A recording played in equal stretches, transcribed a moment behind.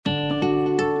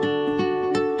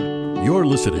You're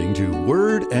listening to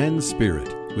Word and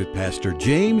Spirit with Pastor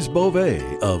James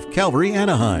Beauvais of Calvary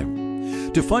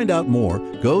Anaheim. To find out more,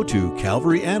 go to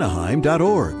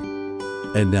calvaryanaheim.org.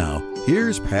 And now,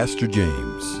 here's Pastor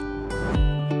James.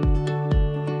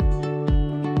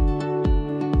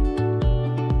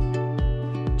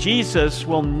 Jesus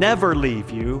will never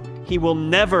leave you. He will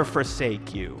never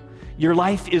forsake you. Your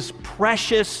life is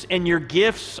precious and your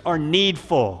gifts are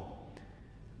needful.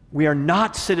 We are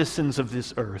not citizens of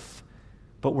this earth,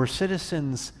 but we're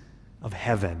citizens of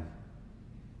heaven.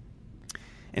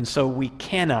 And so we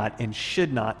cannot and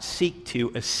should not seek to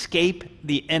escape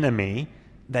the enemy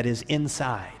that is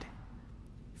inside.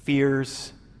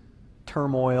 Fears,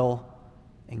 turmoil,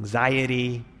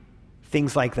 anxiety,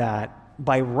 things like that,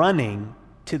 by running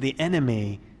to the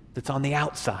enemy that's on the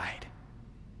outside.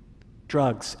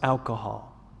 Drugs,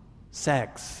 alcohol,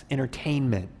 sex,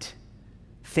 entertainment,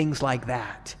 things like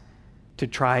that, to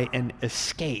try and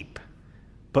escape.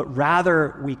 But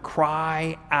rather, we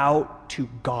cry out to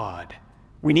God.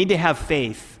 We need to have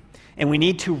faith, and we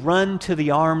need to run to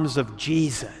the arms of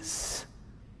Jesus.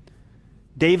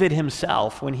 David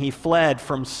himself, when he fled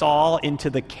from Saul into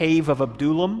the cave of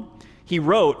Adullam, he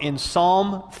wrote in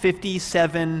Psalm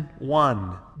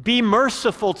 57:1, "Be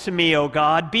merciful to me, O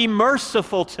God, be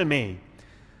merciful to me,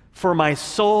 for my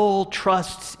soul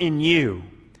trusts in you.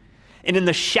 And in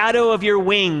the shadow of your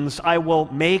wings I will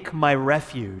make my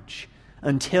refuge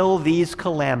until these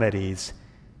calamities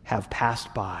have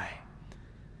passed by."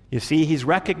 You see, he's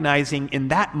recognizing in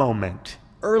that moment,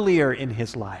 earlier in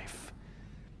his life,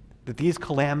 that these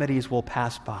calamities will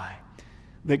pass by,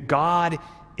 that God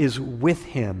is with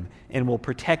him and will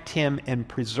protect him and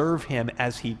preserve him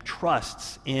as he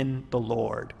trusts in the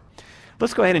Lord.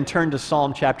 Let's go ahead and turn to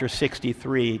Psalm chapter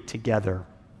 63 together.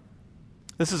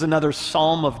 This is another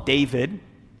Psalm of David.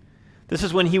 This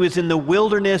is when he was in the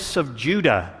wilderness of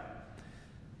Judah.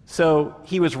 So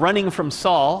he was running from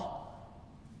Saul,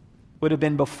 would have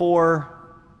been before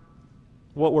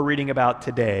what we're reading about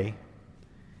today.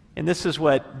 And this is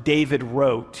what David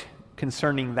wrote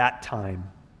concerning that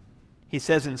time. He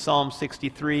says in Psalm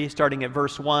 63, starting at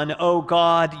verse 1, "O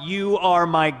God, you are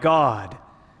my God.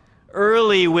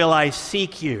 Early will I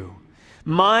seek you.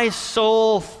 My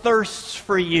soul thirsts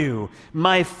for you.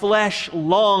 My flesh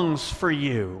longs for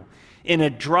you in a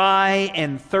dry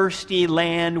and thirsty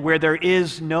land where there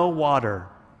is no water.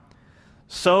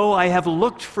 So I have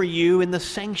looked for you in the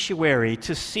sanctuary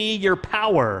to see your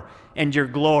power and your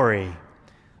glory."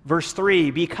 Verse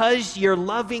 3, "Because your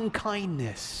loving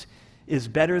kindness is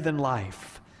better than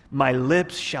life, my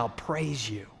lips shall praise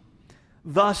you.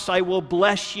 Thus I will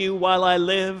bless you while I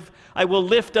live. I will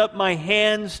lift up my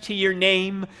hands to your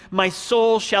name. My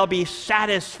soul shall be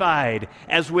satisfied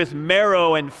as with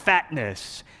marrow and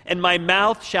fatness, and my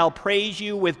mouth shall praise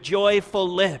you with joyful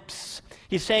lips."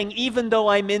 He's saying, even though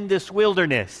I'm in this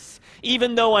wilderness,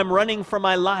 even though I'm running for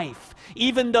my life,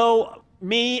 even though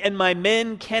me and my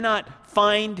men cannot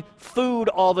find food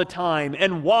all the time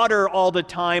and water all the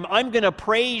time, I'm going to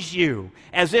praise you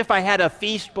as if I had a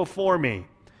feast before me.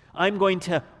 I'm going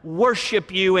to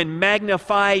worship you and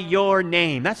magnify your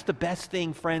name. That's the best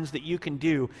thing, friends, that you can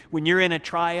do when you're in a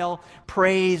trial.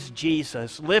 Praise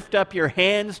Jesus. Lift up your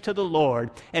hands to the Lord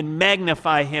and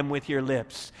magnify him with your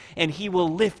lips. And he will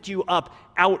lift you up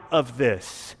out of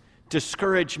this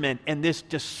discouragement and this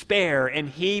despair, and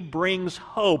he brings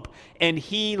hope, and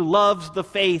he loves the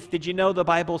faith. Did you know the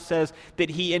Bible says that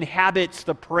he inhabits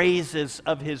the praises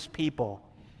of his people?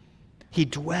 He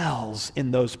dwells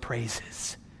in those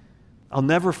praises. I'll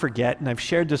never forget, and I've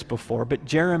shared this before, but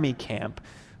Jeremy Camp,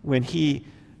 when he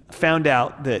found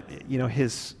out that, it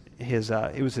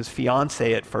was his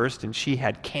fiancée at first, and she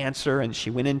had cancer, and she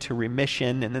went into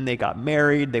remission, and then they got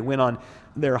married, they went on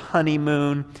their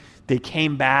honeymoon, they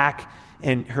came back,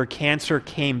 and her cancer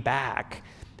came back,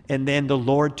 and then the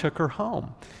Lord took her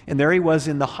home. And there he was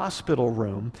in the hospital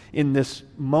room in this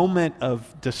moment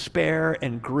of despair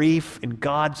and grief, and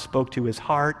God spoke to his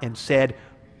heart and said,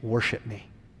 "Worship me."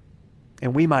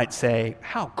 And we might say,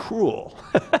 how cruel.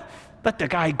 Let the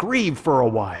guy grieve for a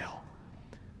while.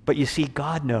 But you see,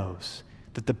 God knows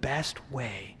that the best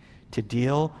way to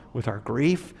deal with our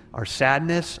grief, our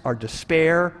sadness, our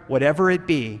despair, whatever it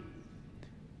be,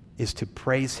 is to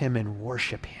praise him and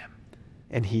worship him.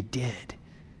 And he did.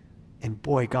 And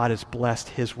boy, God has blessed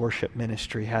his worship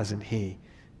ministry, hasn't he?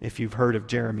 If you've heard of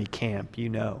Jeremy Camp, you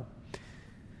know.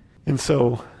 And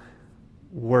so,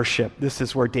 worship. This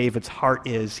is where David's heart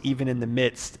is, even in the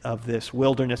midst of this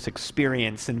wilderness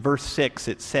experience. In verse 6,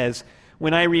 it says,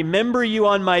 "When I remember you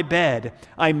on my bed,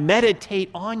 I meditate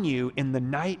on you in the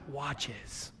night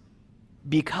watches.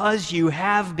 Because you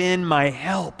have been my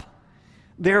help,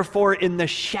 Therefore, in the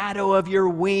shadow of your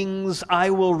wings, I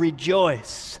will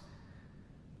rejoice.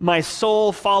 My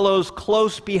soul follows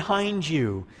close behind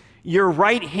you. Your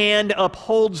right hand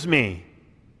upholds me.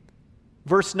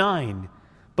 Verse 9,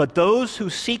 but those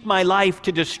who seek my life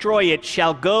to destroy it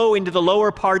shall go into the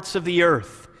lower parts of the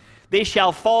earth. They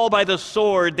shall fall by the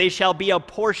sword. They shall be a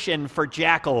portion for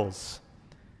jackals.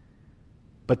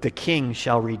 But the king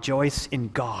shall rejoice in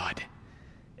God.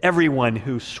 Everyone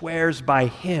who swears by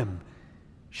him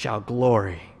shall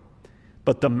glory.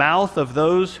 But the mouth of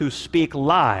those who speak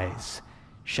lies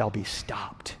shall be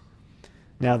stopped.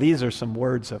 Now, these are some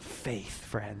words of faith,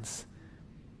 friends.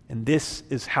 And this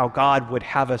is how God would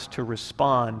have us to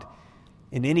respond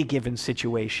in any given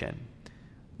situation.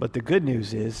 But the good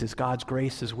news is God's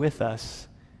grace is with us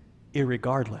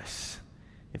irregardless.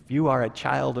 If you are a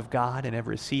child of God and have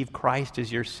received Christ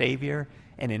as your Savior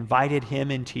and invited him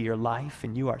into your life,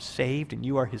 and you are saved and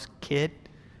you are his kid,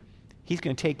 he's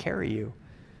going to take care of you.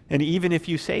 And even if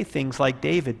you say things like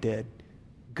David did,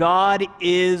 God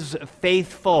is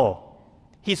faithful.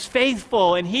 He's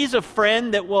faithful, and he's a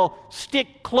friend that will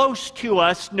stick close to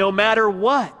us no matter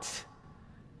what,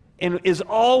 and is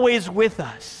always with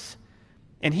us.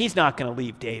 And he's not going to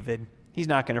leave David. He's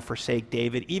not going to forsake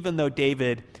David, even though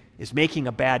David is making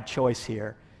a bad choice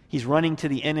here. He's running to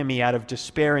the enemy out of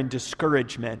despair and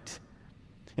discouragement.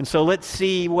 And so let's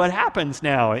see what happens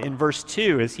now in verse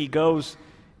 2 as he goes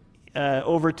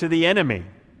over to the enemy.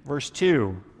 Verse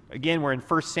 2, again, we're in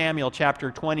 1 Samuel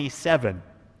chapter 27.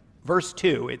 Verse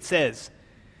 2, it says,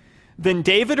 Then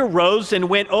David arose and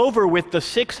went over with the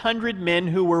 600 men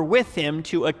who were with him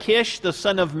to Achish the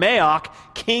son of Maoch,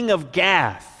 king of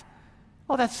Gath.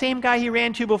 Oh, that same guy he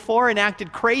ran to before and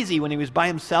acted crazy when he was by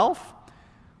himself?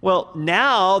 Well,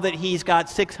 now that he's got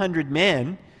 600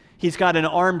 men, he's got an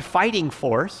armed fighting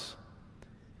force,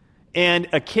 and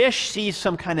Achish sees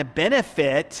some kind of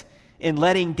benefit in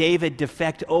letting David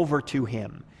defect over to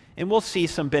him. And we'll see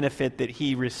some benefit that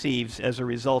he receives as a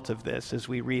result of this as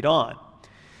we read on.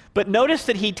 But notice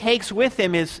that he takes with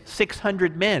him his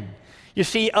 600 men. You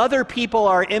see, other people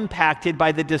are impacted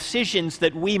by the decisions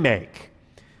that we make.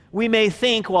 We may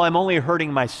think, well, I'm only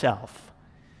hurting myself.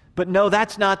 But no,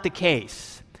 that's not the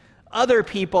case. Other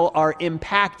people are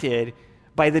impacted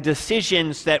by the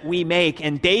decisions that we make,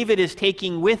 and David is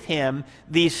taking with him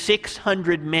these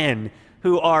 600 men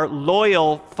who are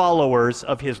loyal followers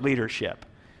of his leadership.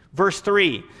 Verse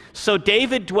 3, So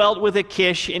David dwelt with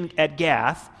Achish at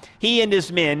Gath, he and his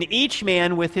men, each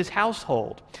man with his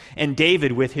household, and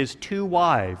David with his 2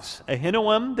 wives,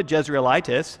 Ahinoam the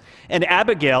Jezreelitess, and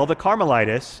Abigail the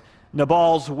Carmelitess,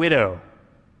 Nabal's widow.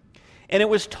 And it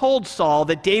was told Saul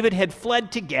that David had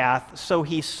fled to Gath, so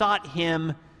he sought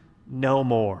him no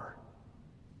more.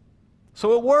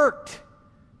 So it worked.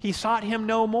 He sought him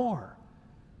no more.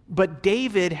 But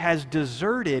David has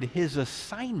deserted his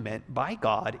assignment by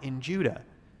God in Judah,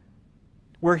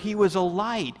 where he was a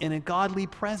light and a godly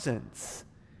presence.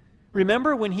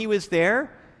 Remember when he was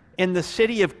there and the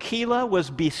city of Keilah was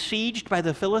besieged by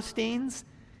the Philistines?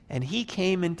 And he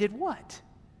came and did what?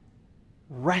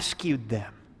 Rescued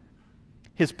them.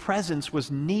 His presence was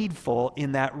needful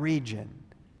in that region.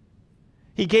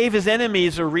 He gave his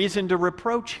enemies a reason to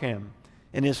reproach him,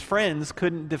 and his friends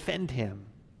couldn't defend him.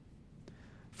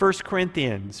 1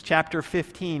 Corinthians chapter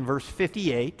 15, verse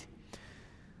 58,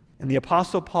 and the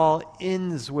Apostle Paul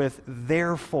ends with,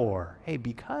 therefore, hey,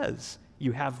 because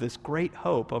you have this great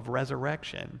hope of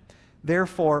resurrection,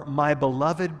 therefore, my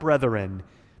beloved brethren,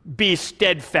 be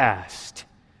steadfast,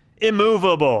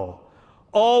 immovable,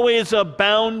 always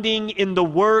abounding in the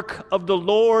work of the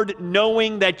Lord,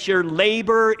 knowing that your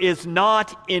labor is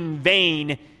not in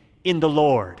vain in the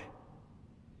Lord.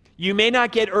 You may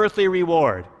not get earthly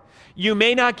reward. You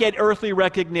may not get earthly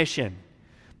recognition,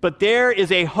 but there is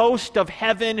a host of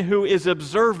heaven who is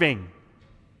observing.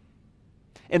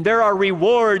 And there are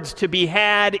rewards to be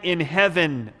had in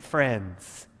heaven,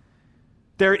 friends.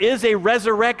 There is a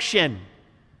resurrection,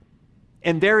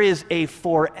 and there is a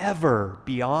forever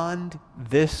beyond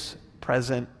this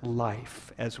present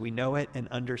life as we know it and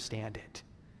understand it.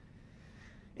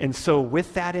 And so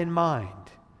with that in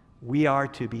mind, we are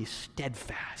to be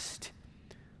steadfast.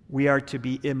 We are to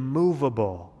be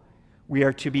immovable. We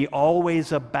are to be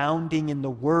always abounding in the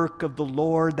work of the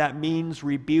Lord. That means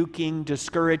rebuking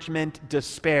discouragement,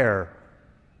 despair.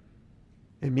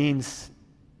 It means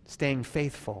staying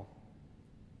faithful.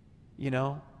 You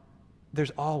know,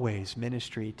 there's always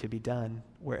ministry to be done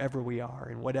wherever we are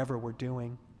and whatever we're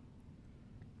doing.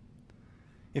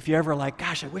 If you're ever like,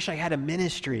 gosh, I wish I had a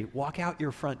ministry, walk out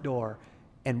your front door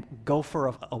and go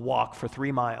for a walk for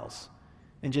 3 miles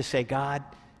and just say, God,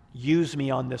 use me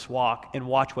on this walk and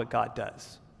watch what God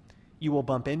does. You will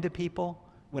bump into people.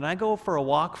 When I go for a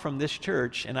walk from this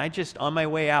church and I just, on my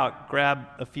way out, grab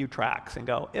a few tracts and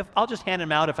go, I'll just hand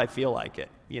them out if I feel like it,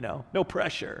 no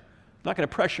pressure. I'm not going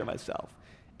to pressure myself.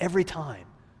 Every time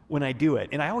when I do it,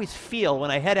 and I always feel,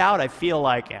 when I head out, I feel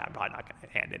like, I'm not going to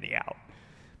hand any out.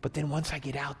 But then once I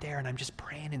get out there and I'm just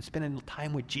praying and spending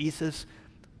time with Jesus,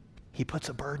 he puts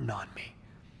a burden on me.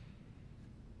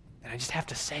 And I just have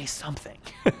to say something,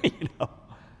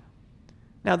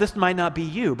 Now, this might not be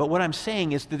you, but what I'm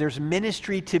saying is that there's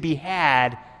ministry to be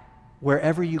had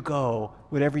wherever you go,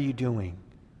 whatever you're doing.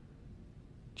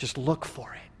 Just look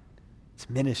for it. It's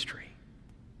ministry.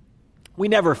 We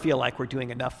never feel like we're doing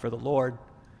enough for the Lord.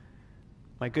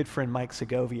 My good friend Mike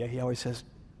Segovia, he always says,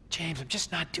 James, I'm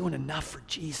just not doing enough for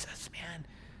Jesus, man.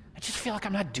 I just feel like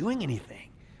I'm not doing anything.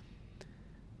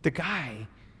 The guy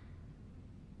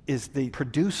is the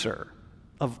producer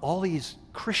of all these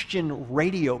Christian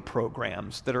radio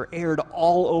programs that are aired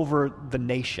all over the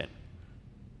nation.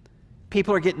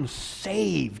 People are getting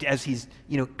saved as he's,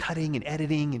 cutting and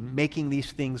editing and making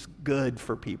these things good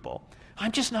for people.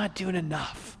 I'm just not doing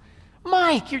enough.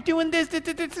 Mike, you're doing this.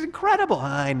 It's incredible.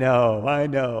 I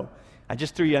know. I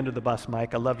just threw you under the bus,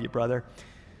 Mike. I love you, brother.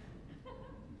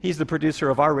 He's the producer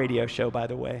of our radio show, by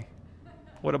the way.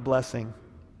 What a blessing.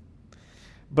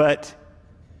 But,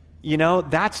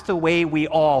 that's the way we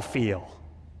all feel.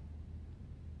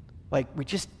 Like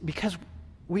because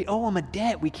we owe him a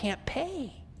debt we can't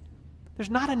pay. There's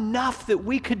not enough that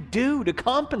we could do to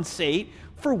compensate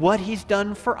for what he's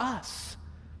done for us.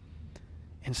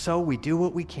 And so we do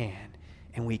what we can,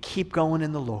 and we keep going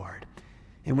in the Lord.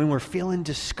 And when we're feeling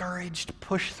discouraged,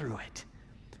 push through it.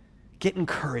 Get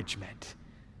encouragement.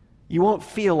 You won't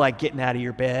feel like getting out of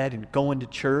your bed and going to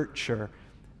church or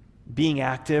being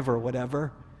active or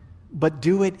whatever, but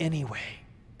do it anyway.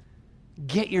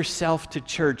 Get yourself to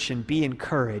church and be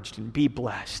encouraged and be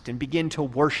blessed and begin to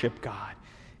worship God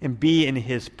and be in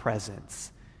his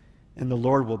presence. And the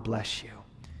Lord will bless you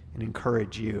and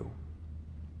encourage you.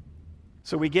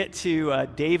 So we get to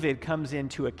David comes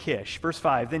into Achish. Verse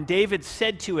 5, then David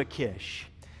said to Achish,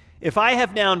 if I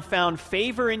have now found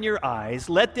favor in your eyes,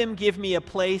 let them give me a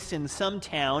place in some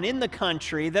town in the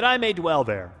country that I may dwell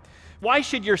there. Why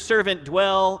should your servant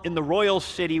dwell in the royal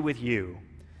city with you?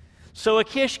 So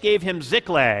Achish gave him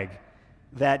Ziklag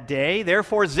that day.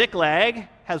 Therefore Ziklag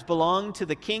has belonged to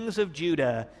the kings of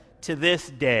Judah to this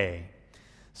day.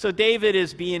 So David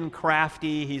is being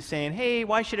crafty. He's saying, hey,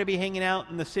 why should I be hanging out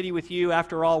in the city with you?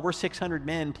 After all, we're 600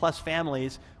 men plus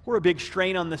families. We're a big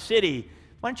strain on the city.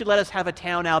 Why don't you let us have a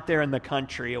town out there in the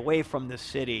country away from the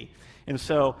city? And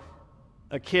so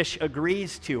Achish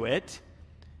agrees to it.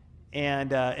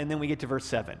 And then we get to verse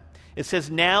 7. It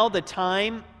says, now the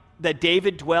time that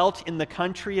David dwelt in the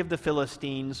country of the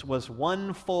Philistines was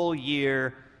 1 full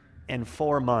year and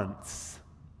 4 months.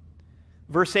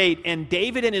 Verse 8, and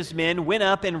David and his men went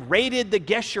up and raided the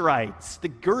Geshurites, the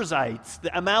Girzites,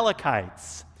 the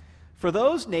Amalekites. For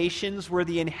those nations were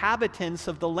the inhabitants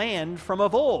of the land from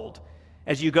of old,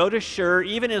 as you go to Shur,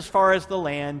 even as far as the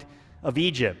land of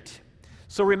Egypt.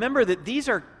 So remember that these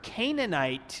are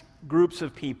Canaanite groups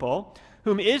of people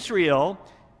whom Israel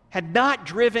had not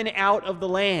driven out of the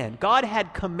land. God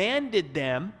had commanded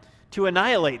them to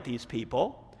annihilate these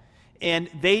people, and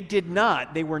they did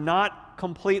not. They were not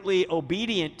completely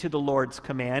obedient to the Lord's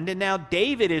command, and now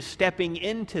David is stepping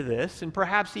into this and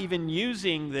perhaps even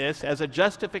using this as a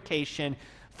justification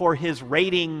for his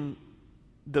raiding,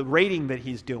 the raiding that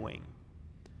he's doing.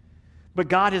 But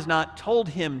God has not told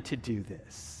him to do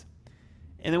this.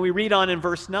 And then we read on in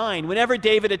verse 9, whenever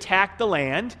David attacked the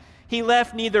land, he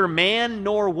left neither man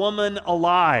nor woman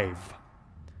alive,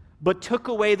 but took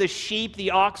away the sheep,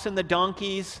 the oxen, the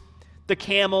donkeys, the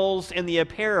camels, and the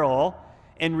apparel,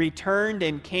 and returned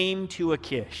and came to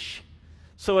Achish.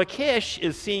 So Achish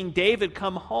is seeing David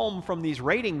come home from these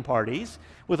raiding parties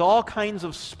with all kinds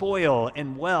of spoil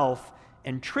and wealth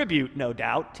and tribute, no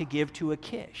doubt, to give to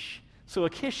Achish. So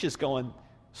Achish is going,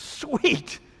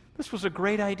 sweet, this was a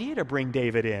great idea to bring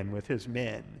David in with his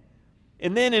men.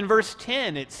 And then in verse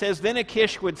 10, it says, then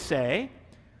Achish would say,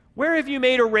 where have you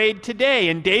made a raid today?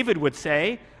 And David would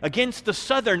say, against the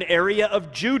southern area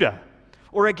of Judah,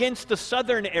 or against the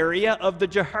southern area of the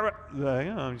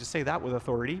just say that with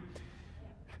authority,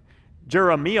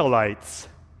 Jerahmeelites.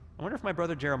 I wonder if my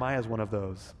brother Jeremiah is one of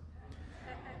those.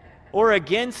 Or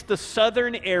against the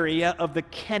southern area of the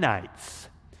Kenites.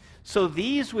 So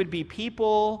these would be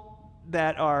people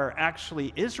that are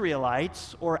actually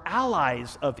Israelites or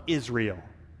allies of Israel.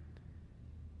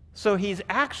 So he's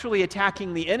actually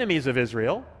attacking the enemies of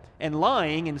Israel and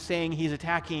lying and saying he's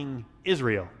attacking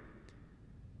Israel.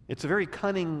 It's a very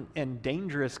cunning and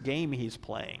dangerous game he's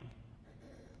playing,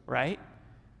 right?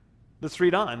 Let's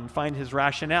read on and find his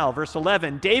rationale. Verse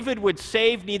 11, David would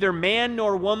save neither man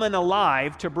nor woman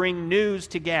alive to bring news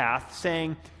to Gath,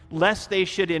 saying, lest they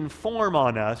should inform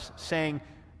on us, saying,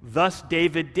 thus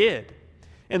David did.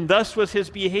 And thus was his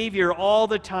behavior all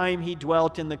the time he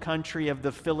dwelt in the country of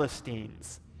the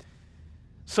Philistines.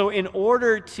 So in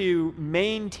order to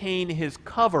maintain his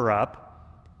cover-up,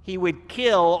 he would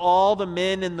kill all the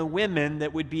men and the women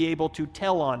that would be able to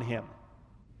tell on him.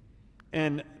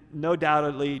 And no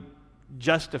doubtedly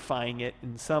justifying it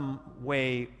in some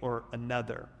way or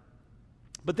another.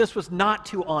 But this was not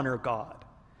to honor God,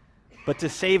 but to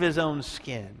save his own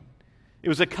skin. It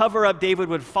was a cover-up David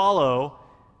would follow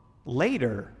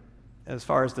later, as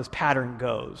far as this pattern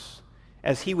goes,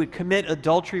 as he would commit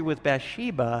adultery with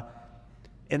Bathsheba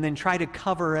and then try to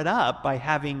cover it up by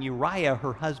having Uriah,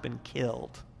 her husband,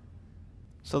 killed.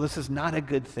 So this is not a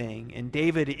good thing, and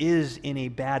David is in a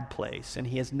bad place, and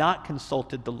he has not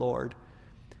consulted the Lord,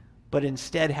 but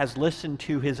instead has listened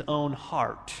to his own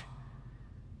heart,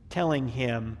 telling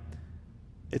him,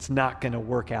 it's not going to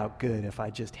work out good if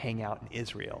I just hang out in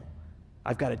Israel.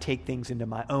 I've got to take things into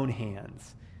my own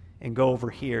hands and go over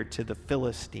here to the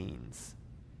Philistines.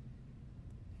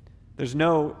 There's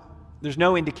no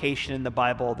indication in the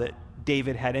Bible that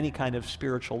David had any kind of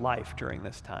spiritual life during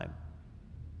this time.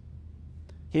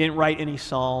 He didn't write any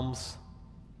psalms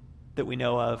that we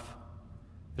know of.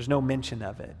 There's no mention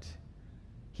of it.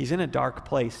 He's in a dark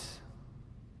place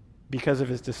because of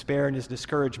his despair and his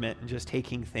discouragement and just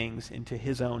taking things into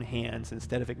his own hands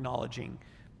instead of acknowledging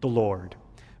the Lord.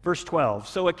 Verse 12,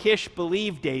 so Achish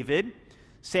believed David,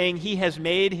 saying, he has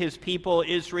made his people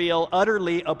Israel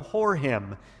utterly abhor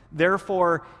him.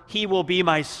 Therefore, he will be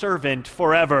my servant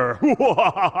forever.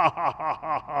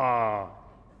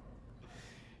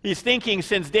 He's thinking,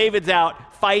 since David's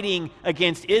out fighting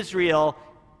against Israel,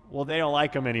 well, they don't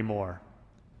like him anymore.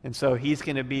 And so he's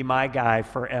going to be my guy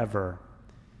forever.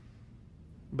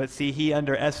 But see, he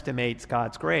underestimates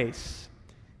God's grace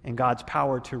and God's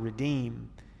power to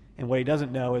redeem. And what he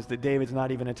doesn't know is that David's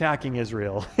not even attacking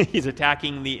Israel. He's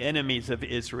attacking the enemies of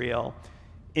Israel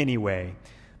anyway.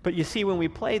 But you see, when we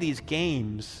play these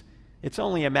games, it's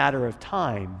only a matter of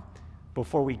time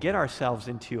before we get ourselves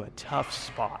into a tough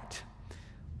spot.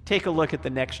 Take a look at the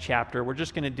next chapter. We're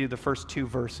just going to do the first two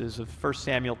verses of 1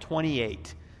 Samuel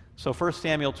 28. So 1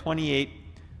 Samuel 28,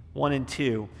 1 and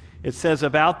 2. It says,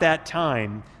 about that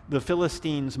time, the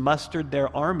Philistines mustered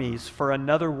their armies for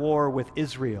another war with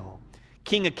Israel.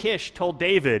 King Achish told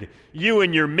David, you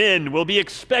and your men will be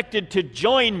expected to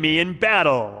join me in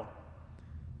battle.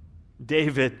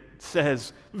 David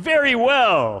says, very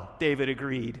well, David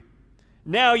agreed.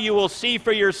 Now you will see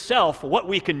for yourself what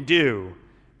we can do.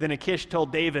 Then Achish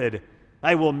told David,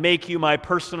 I will make you my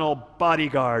personal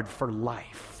bodyguard for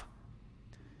life.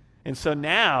 And so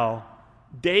now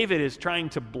David is trying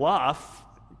to bluff,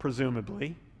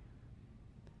 presumably,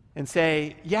 and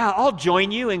say, yeah, I'll join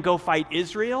you and go fight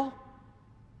Israel.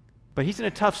 But he's in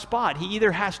a tough spot. He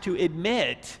either has to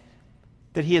admit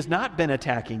that he has not been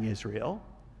attacking Israel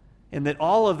and that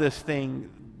all of this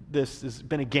has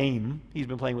been a game he's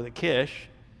been playing with Achish,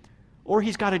 or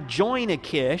he's got to join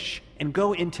Achish and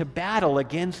go into battle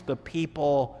against the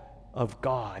people of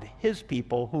God, his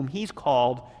people whom he's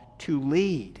called to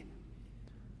lead.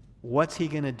 What's he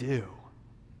going to do?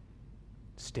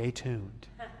 Stay tuned.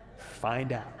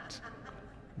 Find out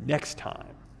next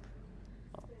time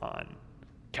on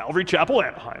Calvary Chapel,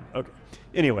 Anaheim. Okay.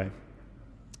 Anyway,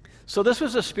 so this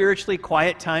was a spiritually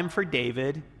quiet time for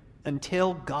David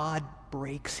until God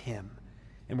breaks him.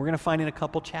 And we're going to find in a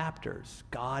couple chapters,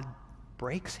 God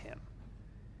breaks him.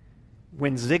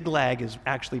 When Ziklag is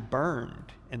actually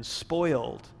burned and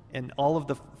spoiled and all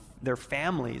of their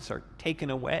families are taken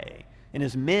away and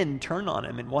his men turn on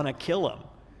him and want to kill him.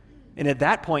 And at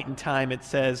that point in time, it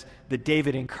says that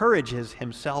David encourages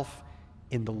himself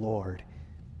in the Lord.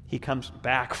 He comes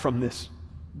back from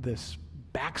this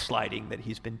backsliding that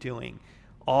he's been doing,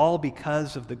 all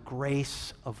because of the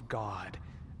grace of God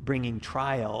bringing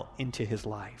trial into his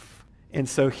life. And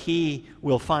so he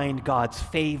will find God's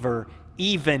favor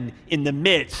even in the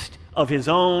midst of his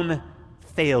own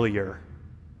failure.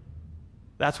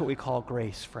 That's what we call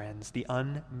grace, friends, the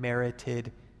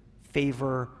unmerited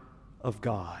favor of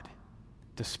God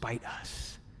despite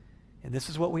us. And this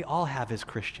is what we all have as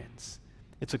Christians.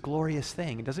 It's a glorious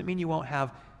thing. It doesn't mean you won't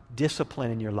have discipline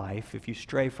in your life if you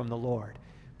stray from the Lord,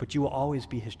 but you will always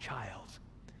be his child.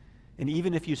 And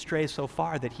even if you stray so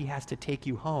far that he has to take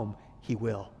you home, he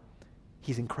will.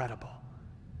 He's incredible.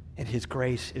 And his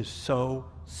grace is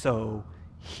so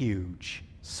huge,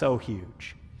 so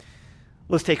huge.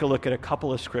 Let's take a look at a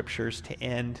couple of scriptures to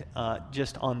end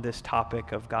just on this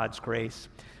topic of God's grace.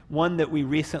 One that we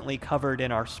recently covered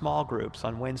in our small groups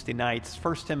on Wednesday nights,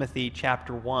 1 Timothy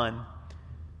chapter 1.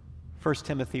 1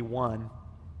 Timothy 1,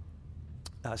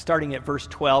 starting at verse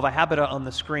 12. I have it on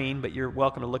the screen, but you're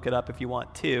welcome to look it up if you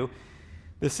want to.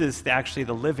 This is actually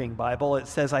the Living Bible. It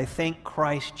says, I thank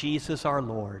Christ Jesus our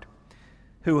Lord,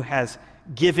 who has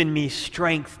given me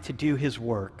strength to do his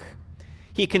work.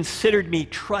 He considered me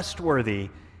trustworthy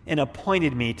and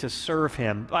appointed me to serve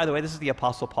him. By the way, this is the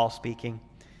Apostle Paul speaking.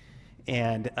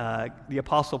 And the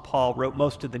Apostle Paul wrote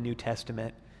most of the New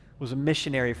Testament, was a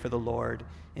missionary for the Lord,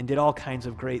 and did all kinds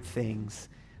of great things.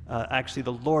 Actually,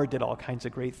 the Lord did all kinds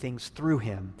of great things through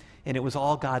him. And it was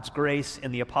all God's grace,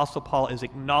 and the Apostle Paul is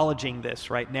acknowledging this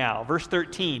right now. Verse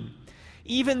 13,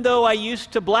 even though I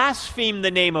used to blaspheme the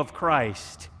name of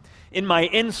Christ, in my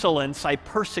insolence I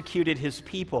persecuted his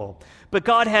people. But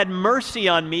God had mercy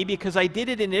on me because I did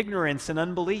it in ignorance and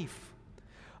unbelief.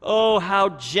 Oh, how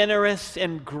generous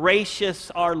and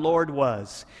gracious our Lord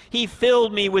was. He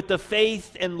filled me with the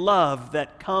faith and love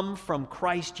that come from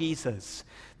Christ Jesus.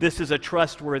 This is a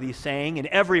trustworthy saying, and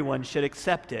everyone should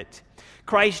accept it.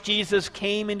 Christ Jesus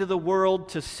came into the world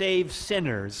to save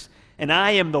sinners, and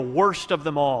I am the worst of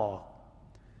them all.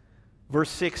 Verse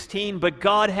 16, but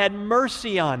God had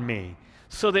mercy on me,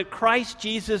 so that Christ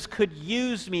Jesus could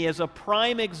use me as a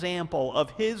prime example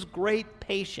of his great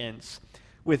patience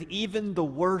with even the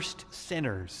worst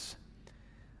sinners.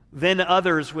 Then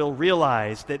others will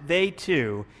realize that they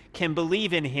too can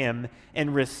believe in him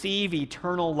and receive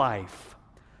eternal life.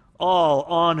 All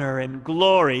honor and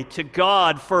glory to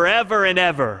God forever and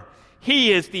ever.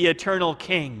 He is the eternal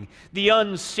King, the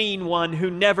unseen one who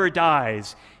never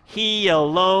dies. He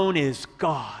alone is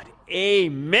God.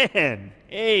 Amen.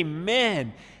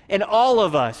 Amen. And all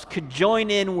of us could join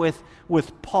in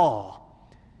with Paul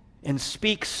and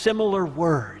speak similar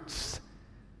words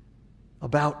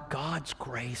about God's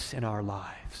grace in our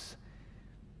lives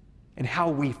and how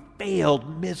we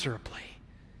failed miserably,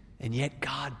 and yet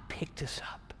God picked us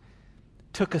up,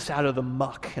 took us out of the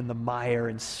muck and the mire,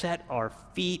 and set our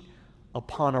feet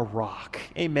upon a rock.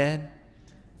 Amen.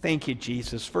 Thank you,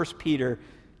 Jesus. 1 Peter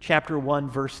chapter 1,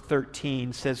 verse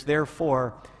 13 says,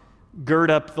 therefore, gird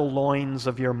up the loins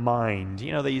of your mind.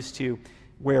 You know, they used to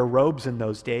wear robes in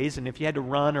those days, and if you had to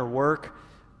run or work,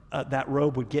 that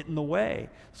robe would get in the way.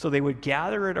 So they would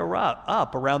gather it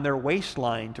up around their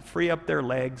waistline to free up their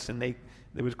legs, and it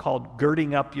was called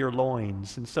girding up your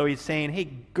loins. And so he's saying, hey,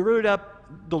 gird up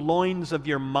the loins of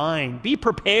your mind. Be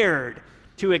prepared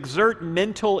to exert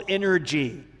mental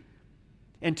energy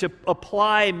and to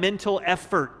apply mental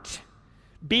effort.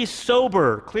 Be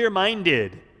sober,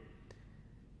 clear-minded,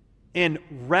 and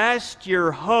rest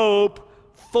your hope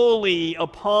fully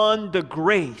upon the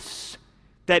grace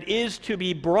that is to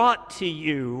be brought to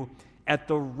you at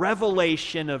the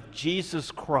revelation of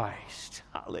Jesus Christ.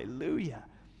 Hallelujah.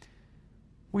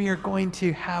 We are going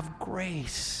to have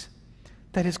grace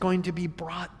that is going to be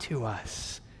brought to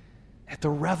us at the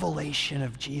revelation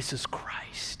of Jesus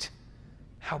Christ.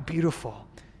 How beautiful,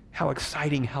 how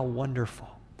exciting, how wonderful.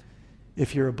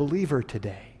 If you're a believer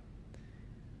today,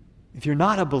 if you're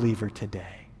not a believer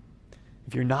today,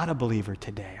 if you're not a believer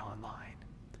today online,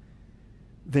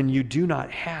 then you do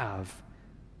not have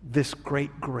this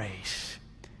great grace.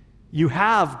 You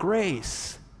have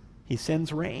grace. He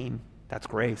sends rain. That's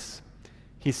grace.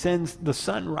 He sends, the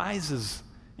sun rises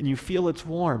and you feel its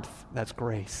warmth. That's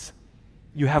grace.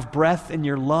 You have breath in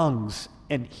your lungs,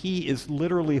 and he is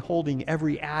literally holding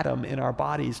every atom in our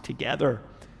bodies together.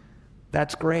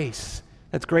 That's grace.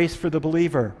 That's grace for the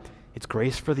believer. It's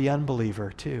grace for the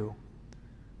unbeliever too.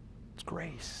 It's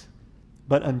grace.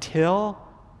 But until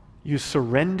you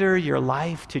surrender your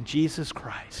life to Jesus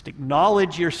Christ,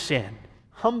 acknowledge your sin,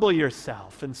 humble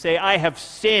yourself and say, I have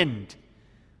sinned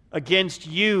against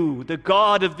you, the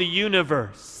God of the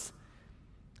universe.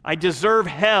 I deserve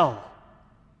hell.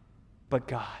 But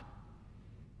God,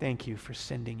 thank you for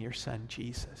sending your son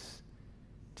Jesus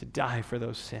to die for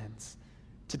those sins,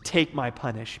 to take my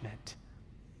punishment,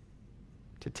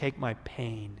 to take my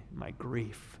pain, my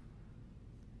grief,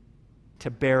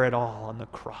 to bear it all on the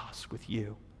cross with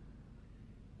you.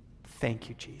 Thank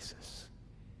you, Jesus.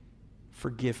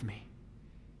 Forgive me.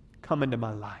 Come into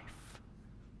my life.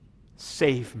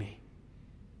 Save me.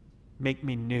 Make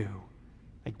me new.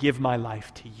 I give my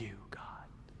life to you, God.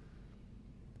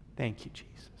 Thank you,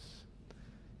 Jesus.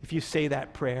 If you say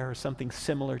that prayer or something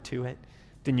similar to it,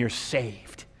 then you're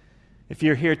saved. If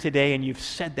you're here today and you've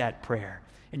said that prayer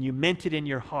and you meant it in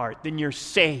your heart, then you're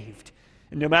saved.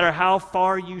 And no matter how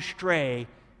far you stray,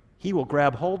 he will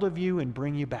grab hold of you and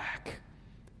bring you back.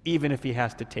 even if he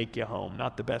has to take you home.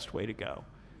 Not the best way to go.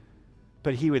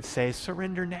 But he would say,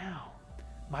 surrender now.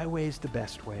 My way is the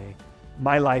best way.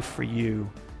 My life for you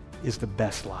is the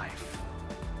best life.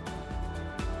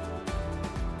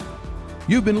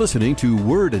 You've been listening to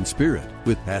Word and Spirit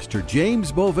with Pastor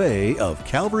James Beauvais of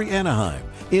Calvary Anaheim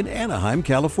in Anaheim,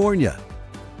 California.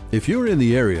 If you're in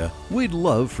the area, we'd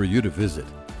love for you to visit.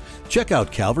 Check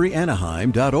out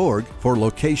calvaryanaheim.org for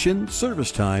location,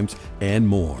 service times, and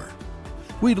more.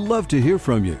 We'd love to hear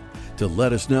from you. To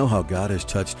let us know how God has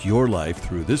touched your life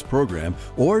through this program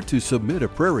or to submit a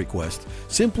prayer request,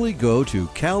 simply go to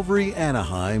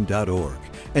calvaryanaheim.org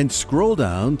and scroll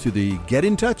down to the Get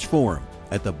in Touch form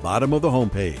at the bottom of the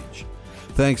homepage.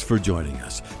 Thanks for joining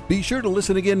us. Be sure to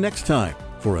listen again next time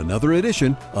for another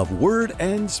edition of Word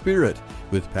and Spirit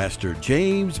with Pastor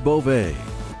James Beauvais.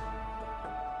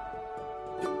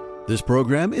 This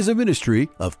program is a ministry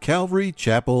of Calvary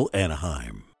Chapel,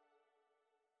 Anaheim.